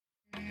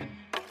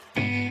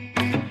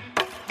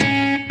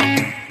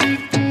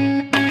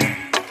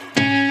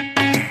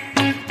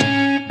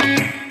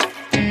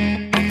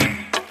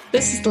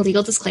This is the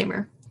legal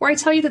disclaimer, where I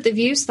tell you that the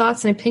views,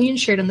 thoughts, and opinions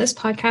shared in this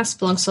podcast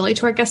belong solely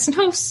to our guests and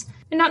hosts,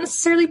 and not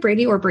necessarily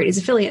Brady or Brady's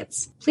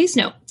affiliates. Please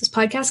note, this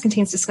podcast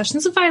contains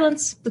discussions of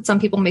violence that some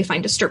people may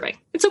find disturbing.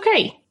 It's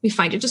okay. We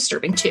find it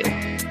disturbing too.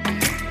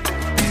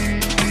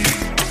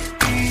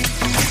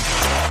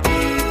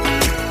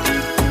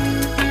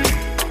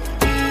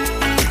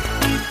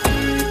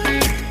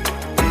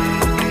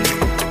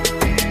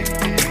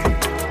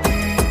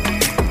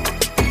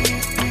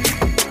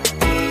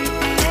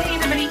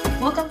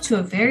 To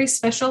a very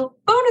special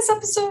bonus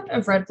episode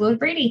of Red, Blue, and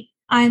Brady.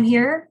 I'm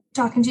here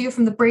talking to you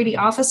from the Brady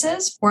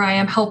offices, where I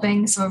am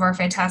helping some of our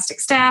fantastic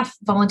staff,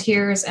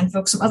 volunteers, and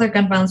folks from other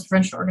gun violence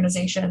prevention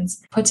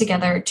organizations put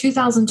together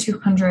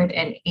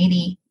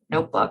 2,280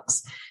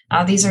 notebooks.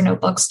 These are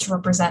notebooks to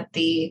represent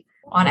the,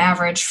 on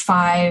average,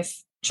 5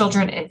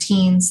 children and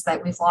teens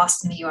that we've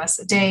lost in the U.S.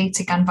 a day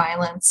to gun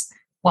violence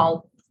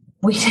while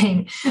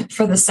waiting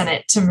for the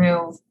Senate to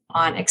move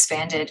on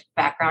expanded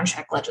background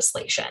check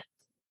legislation.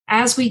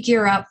 As we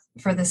gear up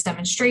for this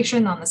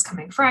demonstration on this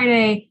coming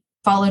Friday,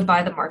 followed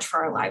by the March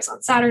for Our Lives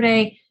on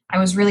Saturday, I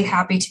was really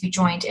happy to be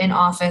joined in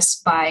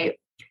office by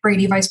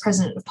Brady Vice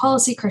President of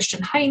Policy,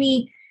 Christian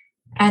Heine,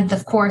 and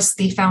of course,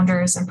 the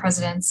founders and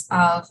presidents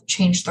of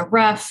Change the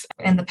Ref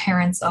and the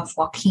parents of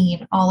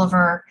Joaquin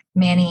Oliver,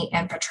 Manny,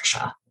 and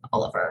Patricia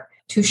Oliver,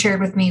 who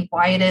shared with me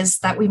why it is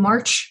that we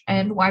march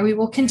and why we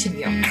will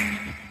continue.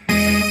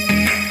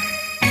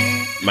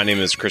 My name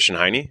is Christian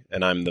Heine,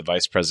 and I'm the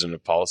Vice President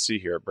of Policy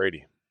here at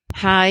Brady.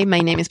 Hi, my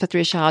name is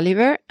Patricia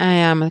Oliver. I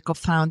am a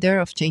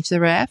co-founder of Change the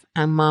Ref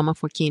and mom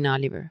of Joaquin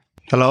Oliver.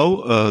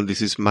 Hello, this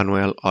is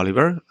Manuel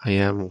Oliver. I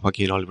am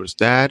Joaquin Oliver's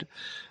dad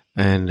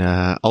and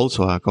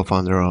also a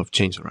co-founder of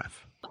Change the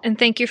Ref. And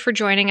thank you for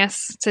joining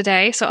us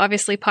today. So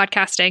obviously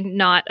podcasting,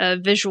 not a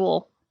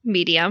visual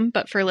medium,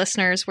 but for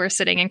listeners, we're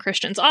sitting in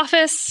Christian's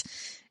office.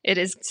 It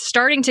is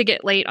starting to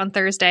get late on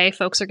Thursday.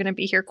 Folks are going to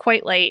be here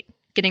quite late,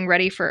 getting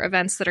ready for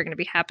events that are going to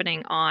be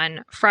happening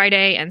on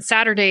Friday and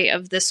Saturday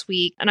of this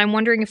week. And I'm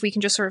wondering if we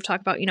can just sort of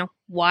talk about,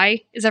 why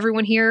is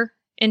everyone here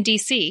in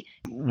DC?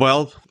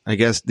 Well, I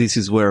guess this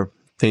is where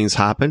things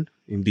happen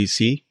in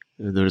DC.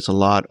 There's a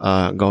lot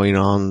going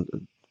on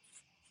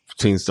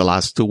since the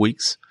last 2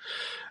 weeks.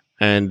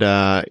 And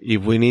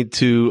if we need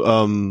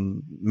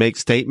to make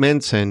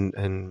statements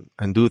and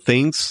do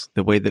things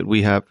the way that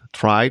we have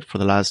tried for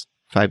the last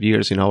 5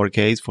 years in our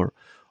case, for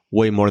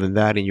way more than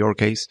that in your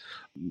case,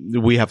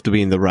 we have to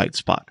be in the right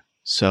spot.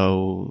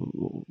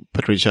 So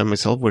Patricia and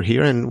myself, we're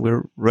here and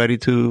we're ready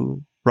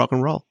to rock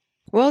and roll.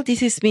 Well,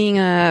 this has been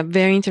a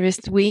very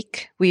interesting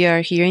week. We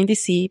are here in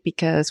DC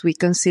because we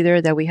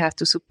consider that we have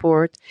to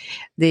support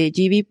the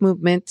GB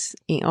movement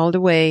in all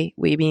the way.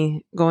 We've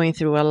been going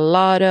through a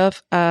lot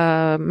of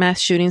mass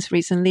shootings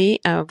recently.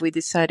 We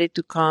decided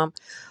to come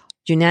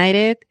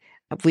united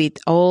with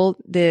all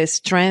the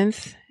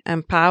strength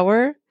and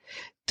power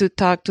to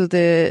talk to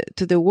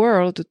the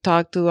world, to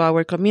talk to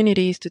our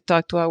communities, to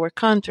talk to our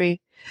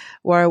country.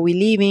 Where are we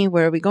living?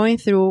 Where are we going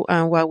through?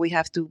 And what we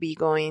have to be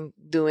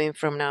doing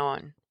from now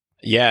on.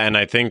 Yeah, and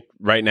I think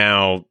right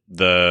now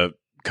the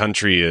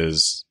country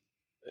is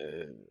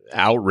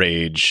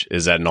outrage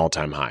is at an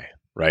all-time high,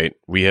 right?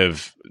 We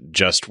have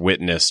just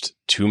witnessed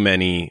too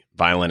many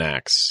violent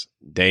acts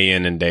day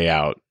in and day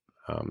out.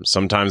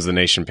 Sometimes the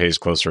nation pays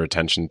closer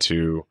attention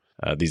to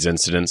these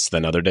incidents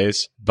than other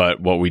days.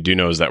 But what we do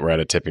know is that we're at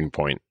a tipping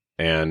point,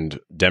 and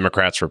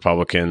Democrats,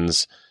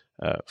 Republicans,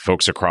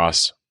 folks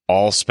across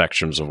all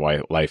spectrums of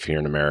life here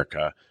in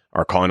America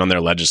are calling on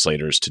their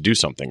legislators to do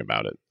something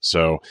about it.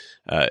 So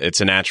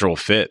it's a natural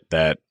fit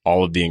that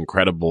all of the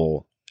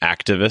incredible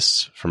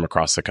activists from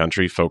across the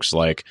country, folks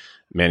like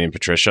Manny and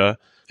Patricia,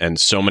 and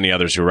so many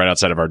others who are right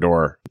outside of our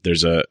door,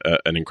 there's an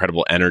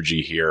incredible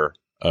energy here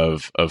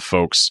of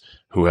folks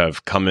who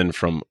have come in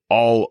from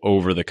all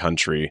over the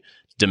country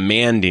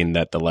demanding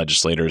that the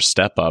legislators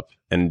step up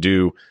and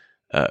do,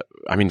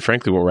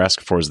 frankly, what we're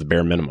asking for is the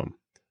bare minimum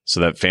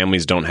so that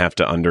families don't have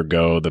to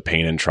undergo the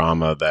pain and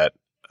trauma that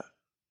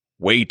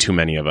way too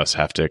many of us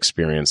have to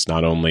experience,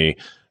 not only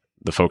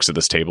the folks at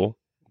this table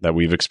that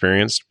we've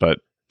experienced, but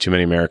too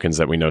many Americans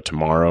that we know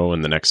tomorrow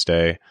and the next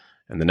day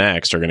and the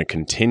next are going to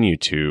continue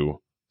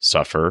to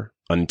suffer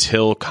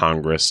until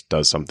Congress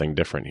does something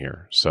different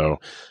here. So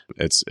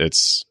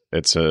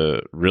it's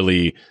a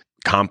really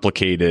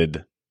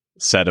complicated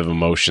set of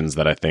emotions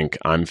that I think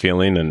I'm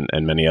feeling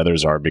and many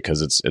others are,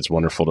 because it's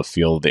wonderful to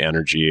feel the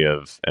energy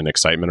of and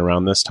excitement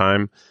around this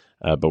time,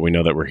 but we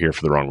know that we're here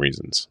for the wrong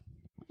reasons.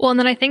 Well, and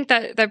then I think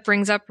that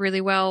brings up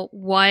really well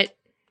what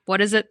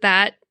is it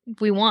that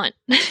we want?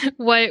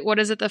 what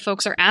is it that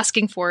folks are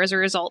asking for as a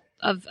result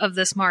of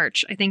this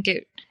march? I think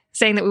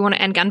saying that we want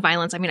to end gun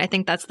violence, I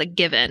think that's the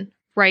given,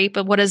 right?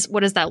 But what does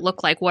that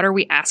look like? What are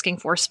we asking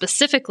for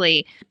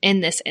specifically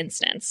in this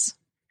instance?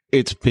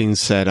 It's been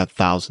said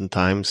 1,000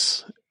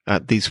 times.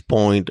 At this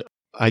point,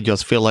 I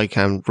just feel like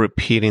I'm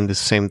repeating the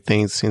same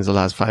things since the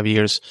last 5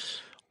 years.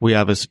 We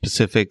have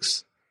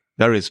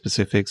very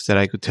specifics that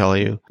I could tell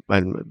you.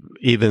 And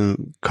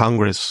even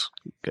Congress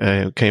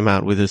came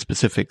out with the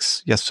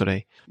specifics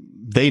yesterday.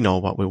 They know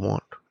what we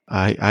want.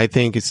 I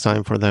think it's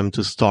time for them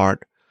to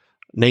start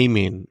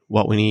naming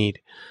what we need,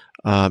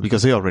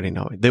 because they already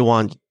know it. They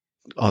want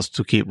us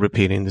to keep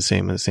repeating the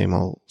same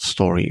old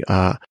story.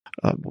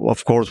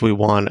 Of course, we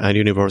want a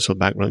universal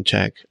background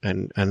check,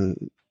 and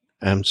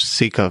I'm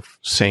sick of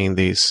saying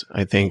this.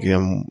 I think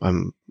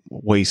I'm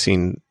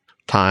wasting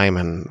time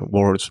and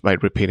words by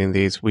repeating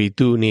this. We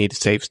do need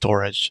safe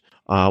storage.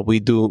 We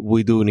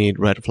do need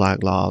red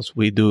flag laws.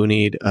 We do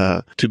need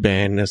to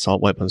ban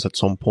assault weapons at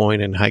some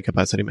point and high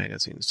capacity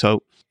magazines.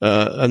 So,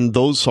 and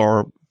those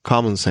are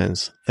common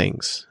sense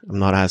things. I'm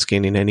not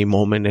asking in any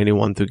moment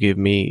anyone to give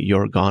me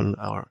your gun,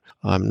 or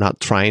I'm not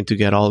trying to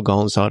get all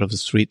guns out of the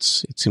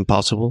streets. It's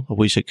impossible. I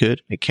wish I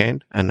could. I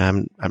can't. And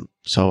I'm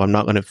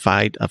not going to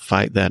fight a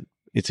fight that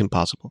it's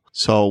impossible.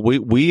 So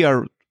we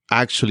are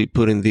actually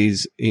putting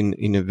these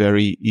in a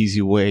very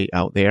easy way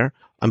out there.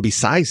 And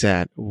besides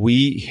that,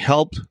 we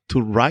helped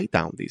to write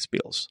down these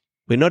bills.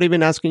 We're not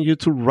even asking you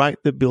to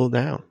write the bill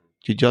down.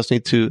 You just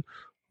need to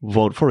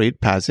vote for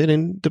it, pass it,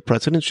 and the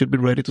president should be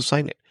ready to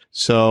sign it.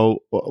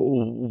 So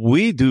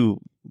we do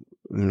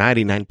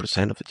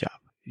 99% of the job.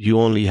 You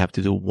only have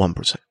to do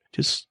 1%.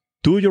 Just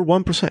do your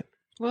 1%.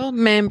 Well,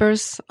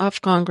 members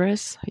of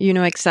Congress, you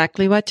know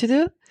exactly what to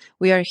do.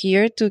 We are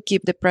here to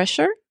keep the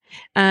pressure.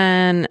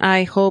 And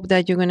I hope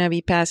that you're going to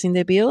be passing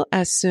the bill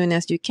as soon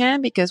as you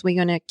can, because we're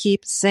going to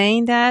keep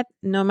saying that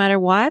no matter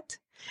what.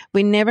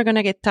 We're never going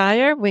to get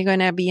tired. We're going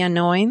to be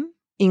annoying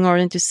in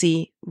order to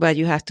see what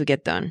you have to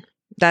get done.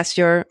 That's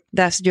your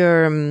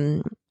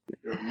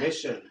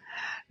mission.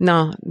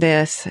 No,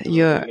 that's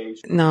your,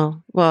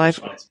 no, well,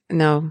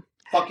 no.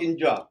 Fucking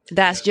job.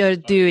 That's your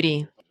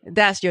duty.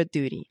 That's your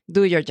duty.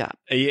 Do your job.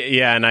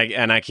 Yeah.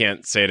 And I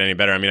can't say it any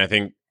better. I mean, I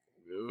think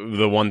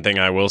the one thing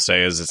I will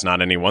say is it's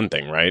not any one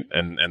thing, right?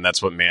 And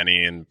that's what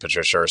Manny and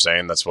Patricia are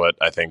saying. That's what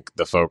I think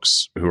the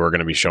folks who are going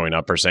to be showing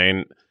up are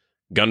saying.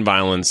 Gun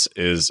violence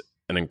is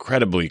an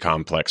incredibly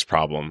complex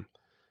problem,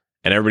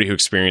 and everybody who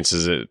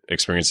experiences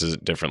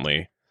it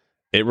differently.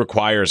 It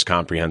requires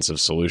comprehensive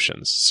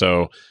solutions.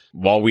 So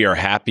while we are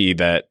happy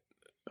that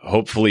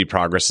hopefully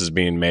progress is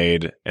being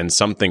made and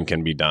something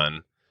can be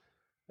done,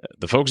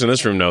 the folks in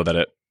this room know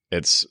that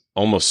it's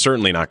almost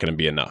certainly not going to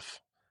be enough.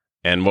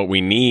 And what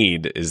we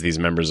need is these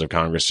members of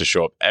Congress to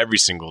show up every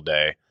single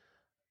day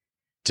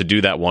to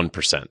do that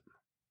 1%.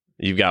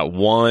 You've got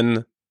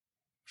one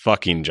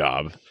fucking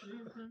job,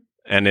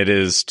 and it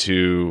is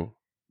to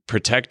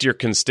protect your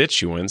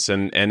constituents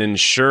and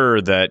ensure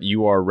that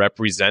you are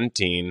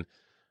representing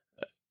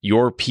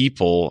your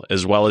people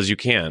as well as you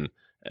can.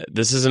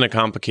 This isn't a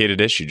complicated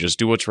issue. Just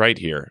do what's right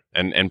here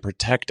and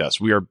protect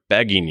us. We are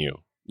begging you.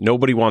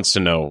 Nobody wants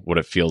to know what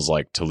it feels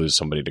like to lose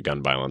somebody to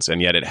gun violence,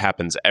 and yet it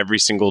happens every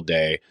single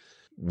day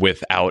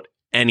without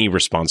any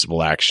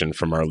responsible action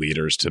from our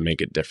leaders to make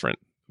it different.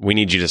 We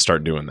need you to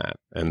start doing that.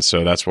 And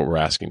so that's what we're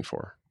asking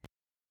for.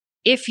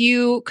 If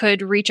you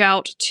could reach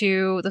out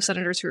to the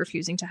senators who are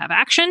refusing to have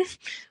action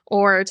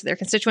or to their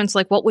constituents,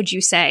 like, what would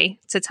you say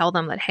to tell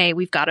them that, hey,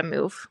 we've got to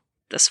move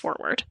this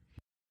forward?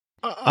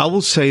 I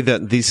will say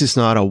that this is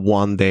not a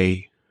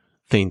one-day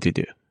thing to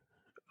do.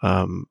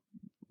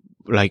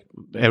 Like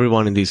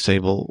everyone in this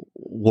table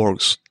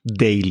works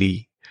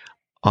daily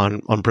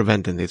on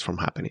preventing this from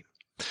happening.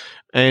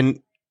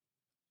 And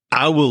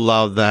I will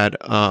love that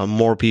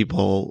more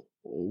people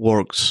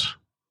works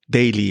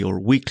daily or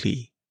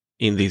weekly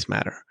in this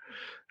matter.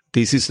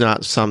 This is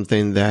not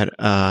something that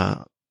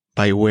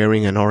by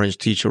wearing an orange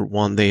t-shirt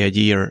one day a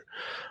year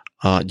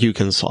you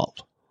can solve.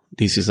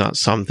 This is not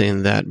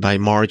something that by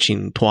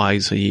marching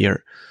twice a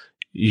year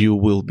you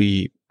will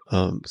be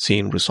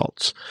seeing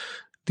results.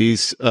 We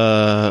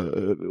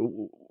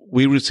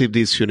receive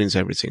these shootings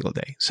every single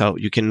day. So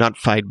you cannot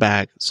fight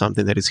back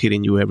something that is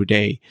hitting you every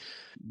day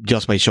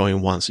just by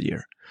showing once a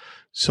year.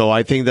 So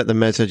I think that the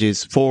message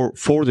is for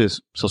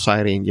this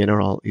society in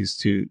general is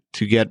to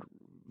get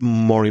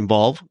more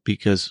involved,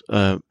 because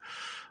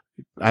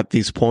at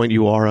this point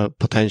you are a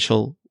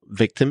potential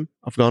victim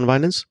of gun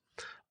violence.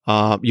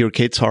 Your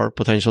kids are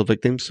potential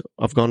victims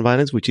of gun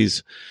violence, which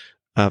is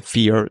a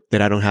fear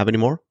that I don't have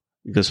anymore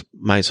because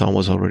my son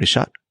was already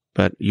shot,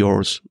 but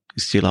yours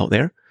is still out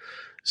there.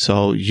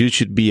 So you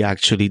should be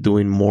actually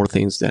doing more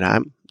things than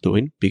I'm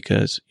doing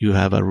because you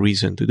have a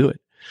reason to do it.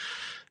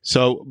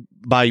 So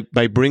by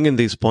bringing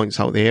these points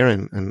out there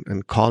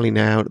and calling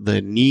out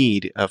the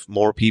need of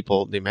more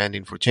people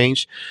demanding for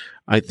change,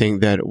 I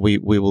think that we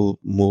will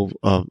move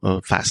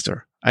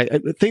faster.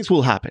 Things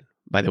will happen.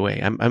 By the way,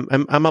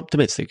 I'm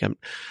optimistic.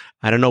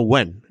 I don't know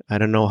when, I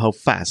don't know how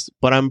fast,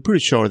 but I'm pretty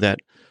sure that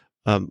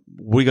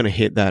we're going to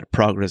hit that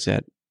progress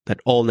that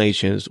all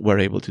nations were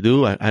able to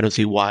do. I don't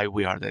see why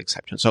we are the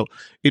exception. So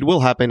it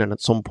will happen, and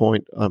at some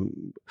point,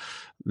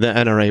 the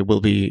NRA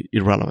will be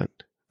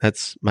irrelevant.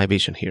 That's my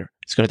vision here.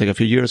 It's going to take a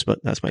few years,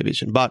 but that's my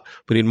vision. But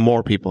we need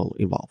more people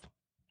involved.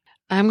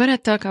 I'm going to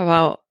talk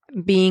about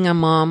being a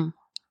mom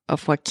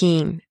of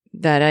Joaquin,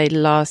 that I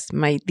lost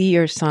my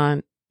dear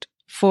son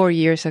 4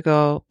 years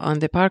ago on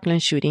the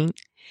Parkland shooting.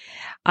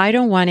 I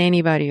don't want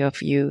anybody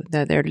of you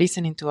that are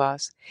listening to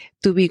us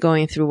to be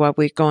going through what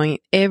we're going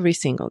every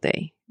single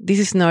day. This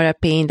is not a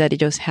pain that it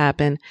just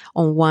happened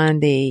on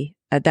one day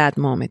at that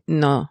moment.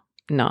 No,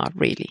 not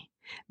really.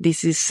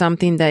 This is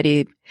something that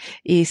it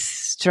is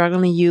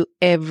struggling you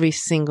every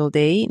single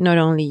day, not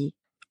only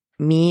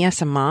me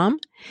as a mom,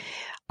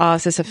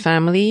 us as a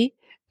family,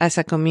 as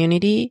a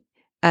community,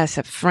 as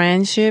a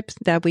friendship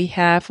that we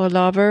have all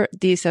over.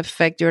 This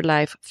affects your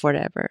life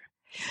forever.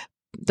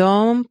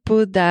 Don't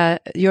put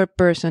your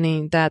person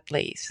in that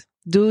place.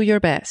 Do your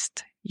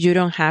best. You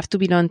don't have to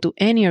belong to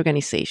any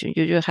organization.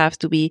 You just have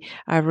to be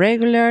a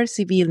regular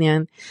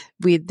civilian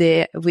with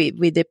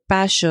the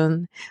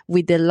passion,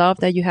 with the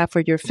love that you have for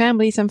your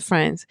families and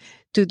friends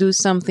to do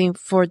something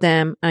for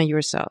them and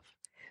yourself.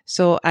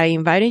 So I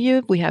invited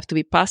you. We have to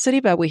be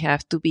positive, but we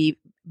have to be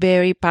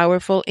very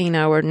powerful in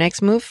our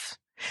next move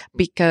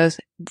because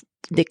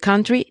the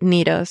country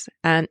needs us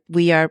and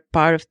we are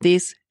part of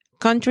this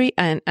country.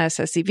 And as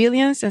a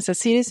civilians, as a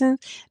citizens,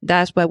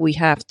 that's what we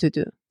have to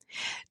do.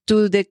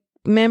 To the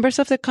members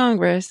of the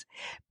Congress,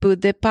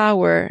 put the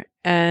power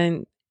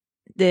and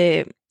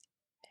the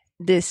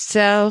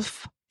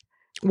self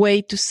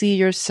way to see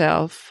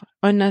yourself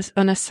on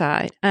a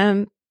side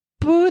and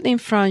put in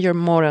front your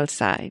moral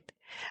side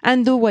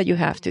and do what you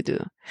have to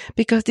do,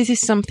 because this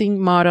is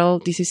something moral.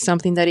 This is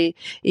something that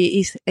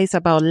is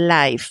about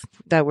life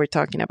that we're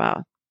talking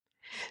about.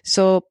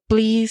 So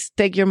please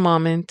take your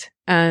moment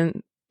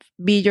and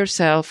be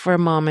yourself for a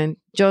moment,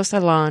 just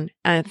alone,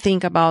 and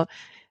think about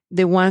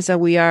the ones that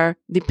we are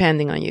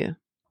depending on you.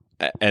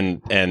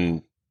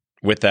 And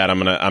with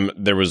that,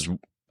 there was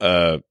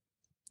a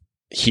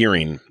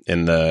hearing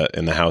in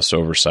the House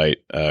Oversight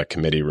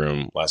Committee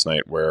room last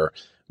night where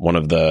one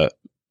of the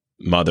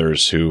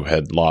mothers who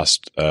had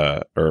lost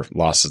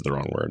is the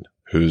wrong word,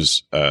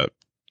 whose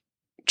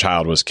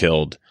child was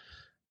killed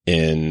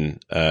in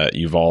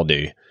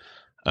Uvalde,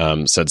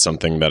 said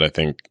something that I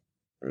think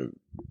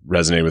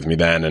resonated with me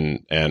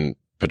then. And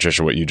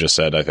Patricia, what you just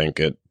said, I think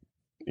it,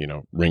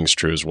 rings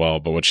true as well.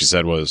 But what she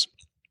said was,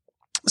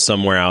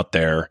 somewhere out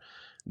there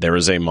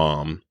is a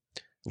mom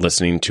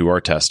listening to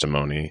our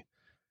testimony,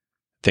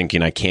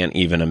 thinking, I can't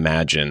even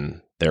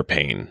imagine their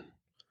pain,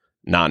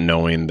 not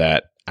knowing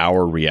that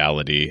our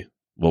reality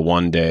will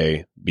one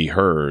day be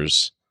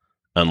hers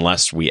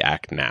unless we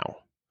act now.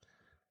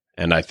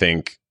 And I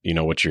think,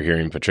 what you're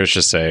hearing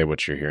Patricia say,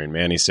 what you're hearing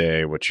Manny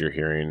say, what you're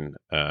hearing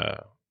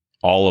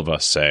all of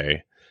us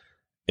say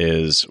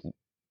is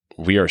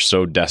we are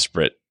so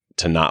desperate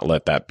to not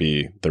let that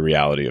be the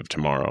reality of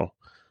tomorrow,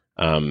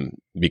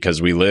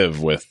 because we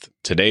live with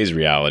today's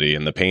reality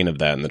and the pain of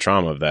that and the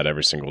trauma of that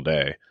every single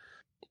day.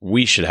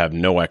 We should have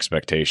no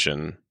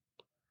expectation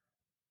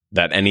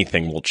that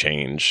anything will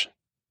change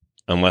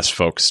unless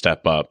folks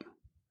step up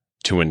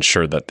to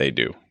ensure that they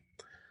do.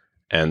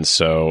 And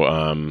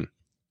so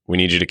we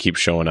need you to keep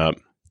showing up.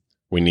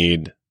 We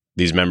need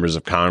these members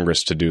of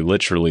Congress to do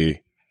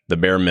literally the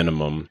bare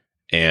minimum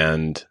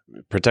and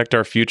protect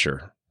our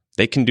future.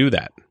 They can do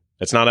that.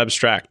 It's not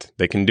abstract.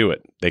 They can do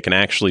it. They can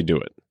actually do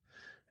it.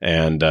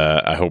 And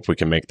I hope we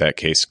can make that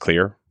case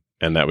clear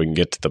and that we can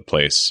get to the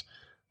place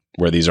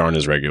where these aren't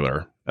as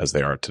regular as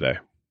they are today.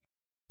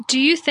 Do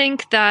you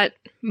think that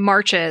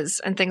marches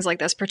and things like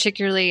this,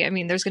 particularly,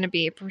 there's going to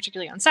be,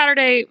 particularly on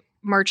Saturday,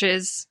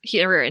 marches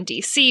here in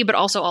DC, but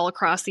also all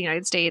across the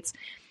United States.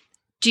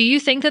 Do you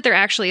think that they're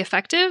actually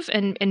effective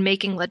in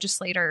making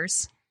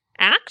legislators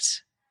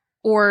act?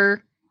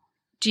 Or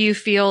do you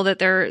feel that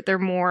they're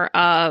more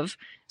of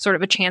sort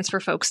of a chance for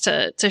folks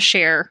to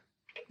share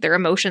their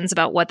emotions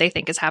about what they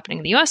think is happening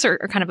in the U.S., or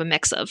kind of a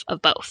mix of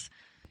both?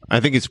 I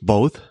think it's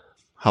both.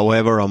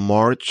 However, a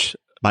march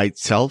by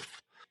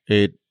itself,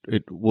 it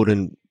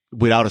wouldn't,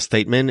 without a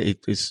statement, it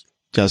is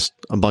just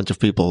a bunch of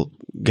people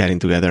getting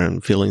together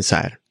and feeling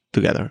sad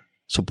together,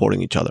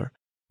 supporting each other.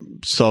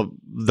 So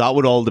that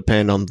would all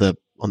depend on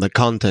the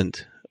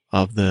content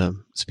of the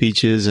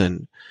speeches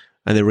and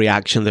the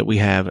reaction that we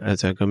have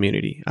as a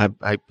community.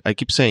 I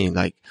keep saying,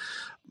 like,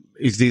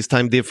 is this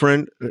time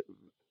different?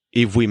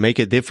 If we make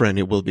it different,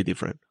 it will be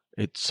different.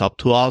 It's up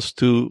to us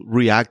to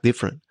react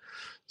different.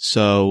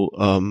 So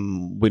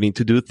we need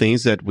to do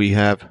things that we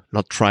have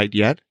not tried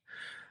yet.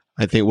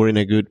 I think we're in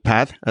a good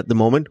path at the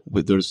moment.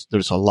 There's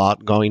a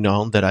lot going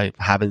on that I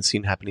haven't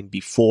seen happening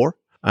before.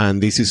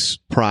 And this is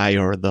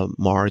prior the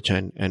march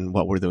and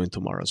what we're doing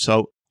tomorrow.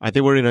 So I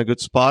think we're in a good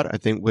spot. I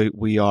think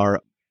we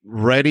are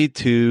ready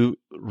to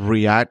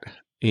react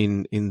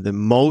in the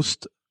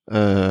most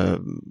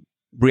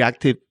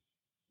reactive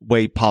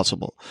way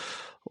possible.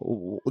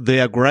 The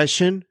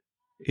aggression,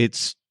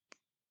 it's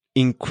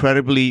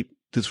incredibly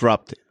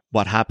disruptive.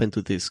 What happened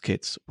to these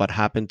kids? What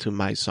happened to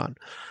my son?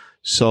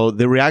 So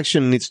the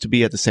reaction needs to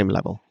be at the same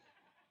level,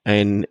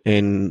 and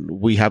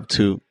we have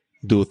to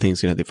do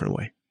things in a different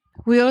way.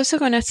 We're also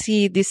going to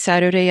see this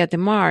Saturday at the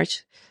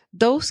march,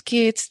 those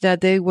kids that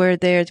they were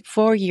there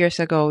 4 years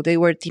ago, they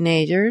were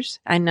teenagers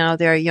and now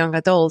they are young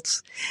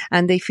adults,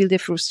 and they feel the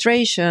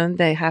frustration.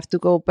 They have to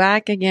go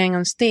back again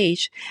on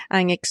stage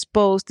and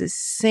expose the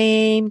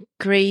same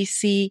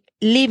crazy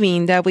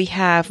living that we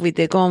have with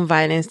the gun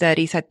violence that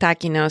is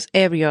attacking us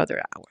every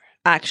other hour.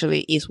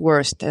 actually is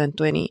worse than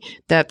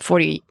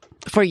 40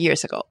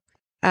 years ago.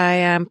 I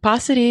am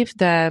positive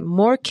that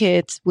more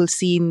kids will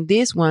see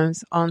these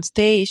ones on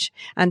stage,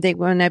 and they're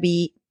going to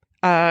be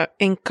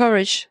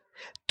encouraged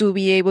to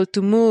be able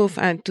to move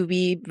and to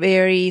be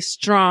very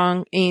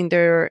strong in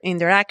their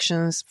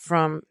actions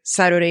from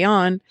Saturday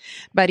on.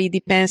 But it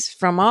depends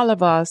from all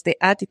of us, the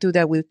attitude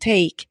that we'll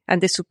take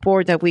and the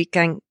support that we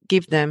can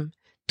give them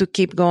to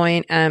keep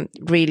going and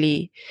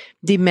really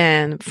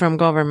demand from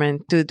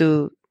government to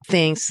do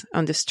things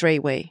on the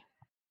straight way.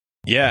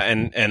 Yeah,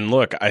 and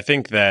look, I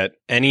think that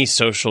any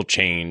social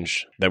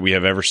change that we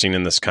have ever seen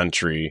in this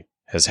country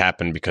has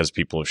happened because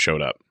people have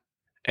showed up.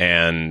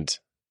 And,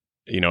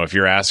 if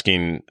you're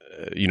asking,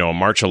 a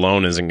march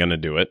alone isn't going to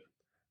do it,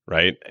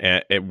 right?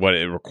 And what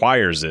it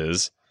requires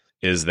is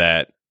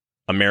that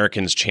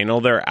Americans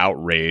channel their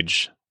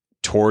outrage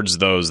towards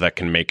those that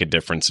can make a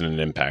difference and an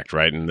impact,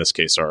 right? In this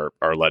case, our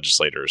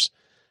legislators,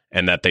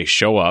 and that they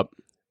show up,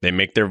 they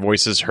make their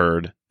voices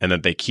heard, and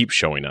that they keep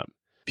showing up.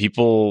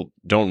 People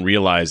don't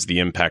realize the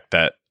impact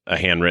that a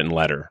handwritten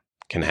letter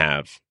can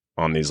have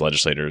on these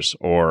legislators,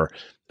 or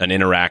an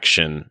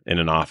interaction in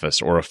an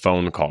office, or a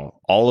phone call.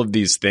 All of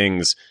these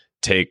things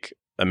take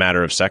a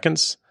matter of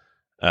seconds,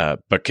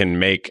 but can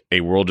make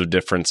a world of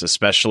difference,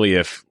 especially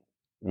if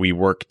we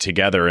work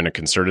together in a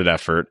concerted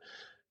effort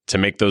to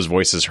make those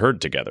voices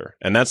heard together.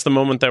 And that's the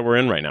moment that we're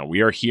in right now.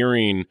 We are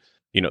hearing,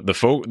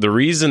 the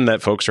reason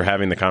that folks are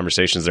having the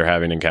conversations they're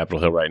having in Capitol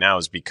Hill right now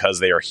is because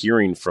they are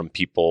hearing from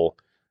people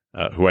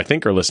who I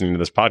think are listening to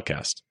this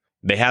podcast.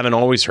 They haven't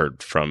always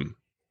heard from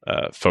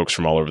folks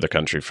from all over the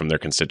country, from their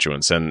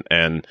constituents.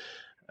 And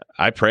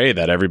I pray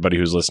that everybody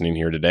who's listening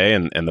here today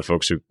and the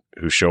folks who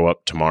show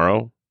up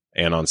tomorrow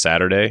and on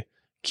Saturday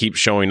keep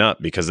showing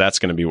up, because that's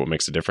going to be what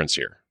makes a difference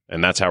here.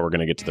 And that's how we're going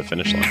to get to the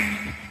finish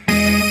line.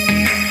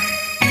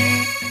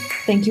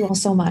 Thank you all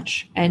so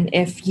much. And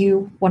if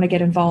you want to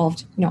get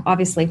involved,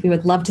 obviously we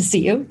would love to see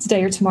you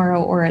today or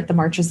tomorrow or at the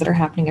marches that are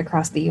happening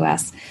across the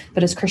US.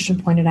 But as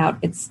Christian pointed out,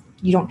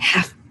 you don't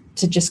have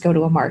to just go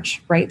to a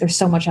march, right? There's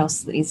so much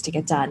else that needs to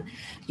get done.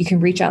 You can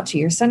reach out to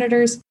your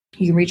senators,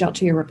 you can reach out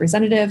to your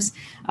representatives,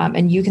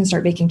 and you can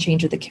start making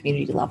change at the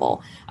community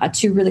level.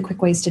 2 really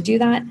quick ways to do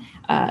that.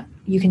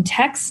 You can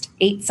text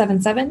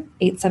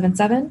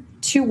 877-877,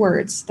 2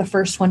 words. The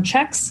first one,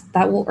 checks.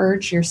 That will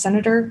urge your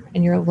senator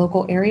in your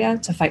local area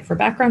to fight for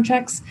background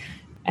checks.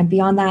 And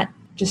beyond that,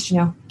 just,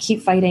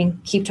 keep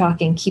fighting, keep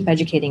talking, keep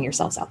educating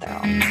yourselves out there.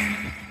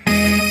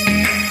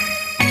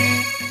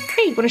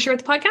 Hey, want to share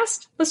with the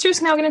podcast? Listeners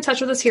can now get in touch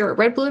with us here at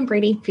Red, Blue, and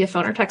Brady via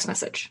phone or text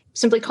message.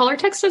 Simply call or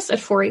text us at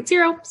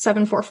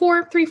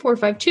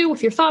 480-744-3452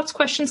 with your thoughts,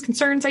 questions,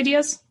 concerns,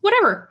 ideas,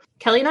 whatever.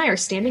 Kelly and I are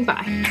standing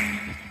by.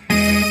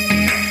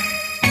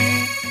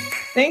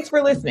 Thanks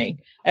for listening.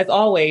 As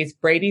always,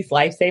 Brady's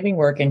life-saving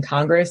work in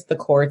Congress, the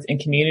courts, and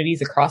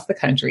communities across the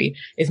country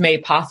is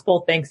made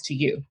possible thanks to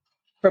you.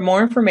 For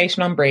more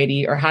information on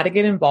Brady or how to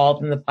get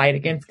involved in the fight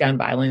against gun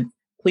violence,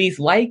 please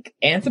like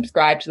and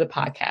subscribe to the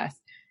podcast.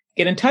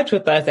 Get in touch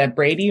with us at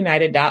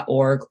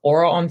bradyunited.org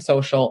or on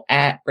social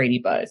at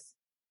BradyBuzz.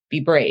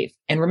 Be brave.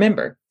 And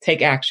remember,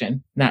 take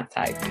action, not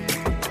type.